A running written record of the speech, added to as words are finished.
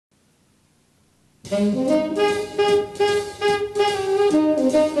Hey,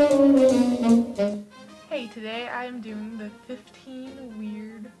 today I am doing the 15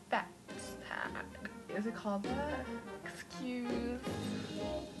 weird facts tag. Is it called that? Excuse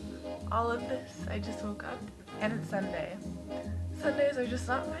all of this. I just woke up and it's Sunday. Sundays are just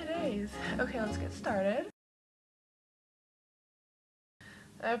not my days. Okay, let's get started.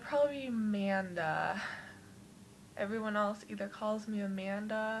 That'd probably be Manda. Everyone else either calls me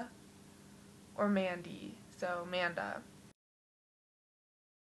Amanda or Mandy, so Manda.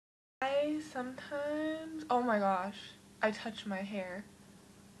 I sometimes, oh my gosh, I touch my hair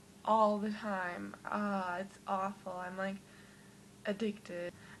all the time. It's awful. I'm like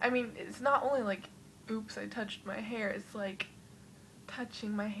addicted. I mean, it's not only like, oops, I touched my hair. It's like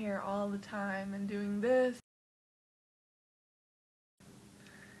touching my hair all the time and doing this.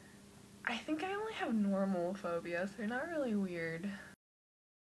 I think I only have normal phobias. They're not really weird.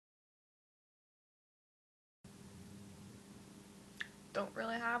 Don't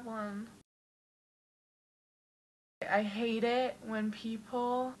really have one. I hate it when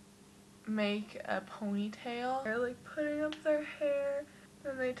people make a ponytail. They're like putting up their hair,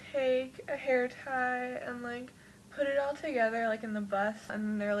 then they take a hair tie and like put it all together like in the bus, and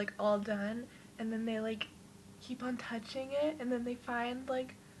then they're like all done, and then they like keep on touching it, and then they find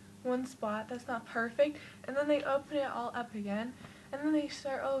like one spot that's not perfect, and then they open it all up again, and then they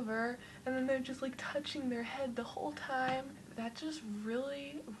start over, and then they're just like touching their head the whole time. That just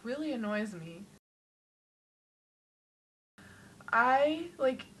really annoys me. I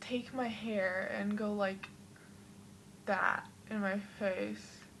like take my hair and go like that in my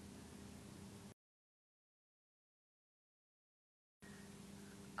face.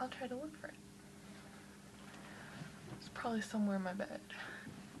 I'll try to look for it. It's probably somewhere in my bed.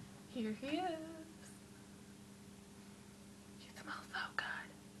 Here he is. He smells so good.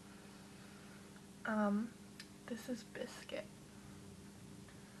 This is Biscuit.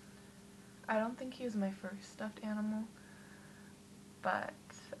 I don't think he was my first stuffed animal, but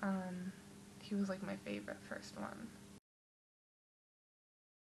he was like my favorite first one.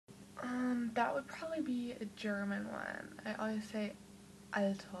 That would probably be a German one. I always say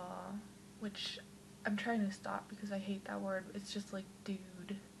Alter, which I'm trying to stop because I hate that word. It's just like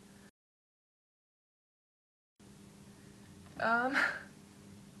dude.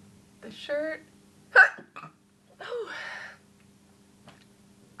 The shirt. Oh.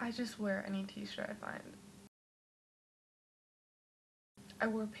 I just wear any t-shirt I find. I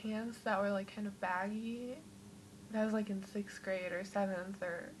wore pants that were like kind of baggy. That was like in 6th grade or 7th,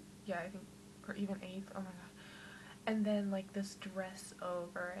 or yeah, I think, or even 8th. Oh my god. And then like this dress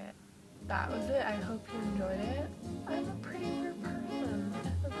over it. That was it. I hope you enjoyed it. I'm a pretty weird person.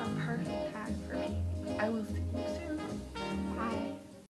 This is a perfect tag for me. I will see you soon. Bye.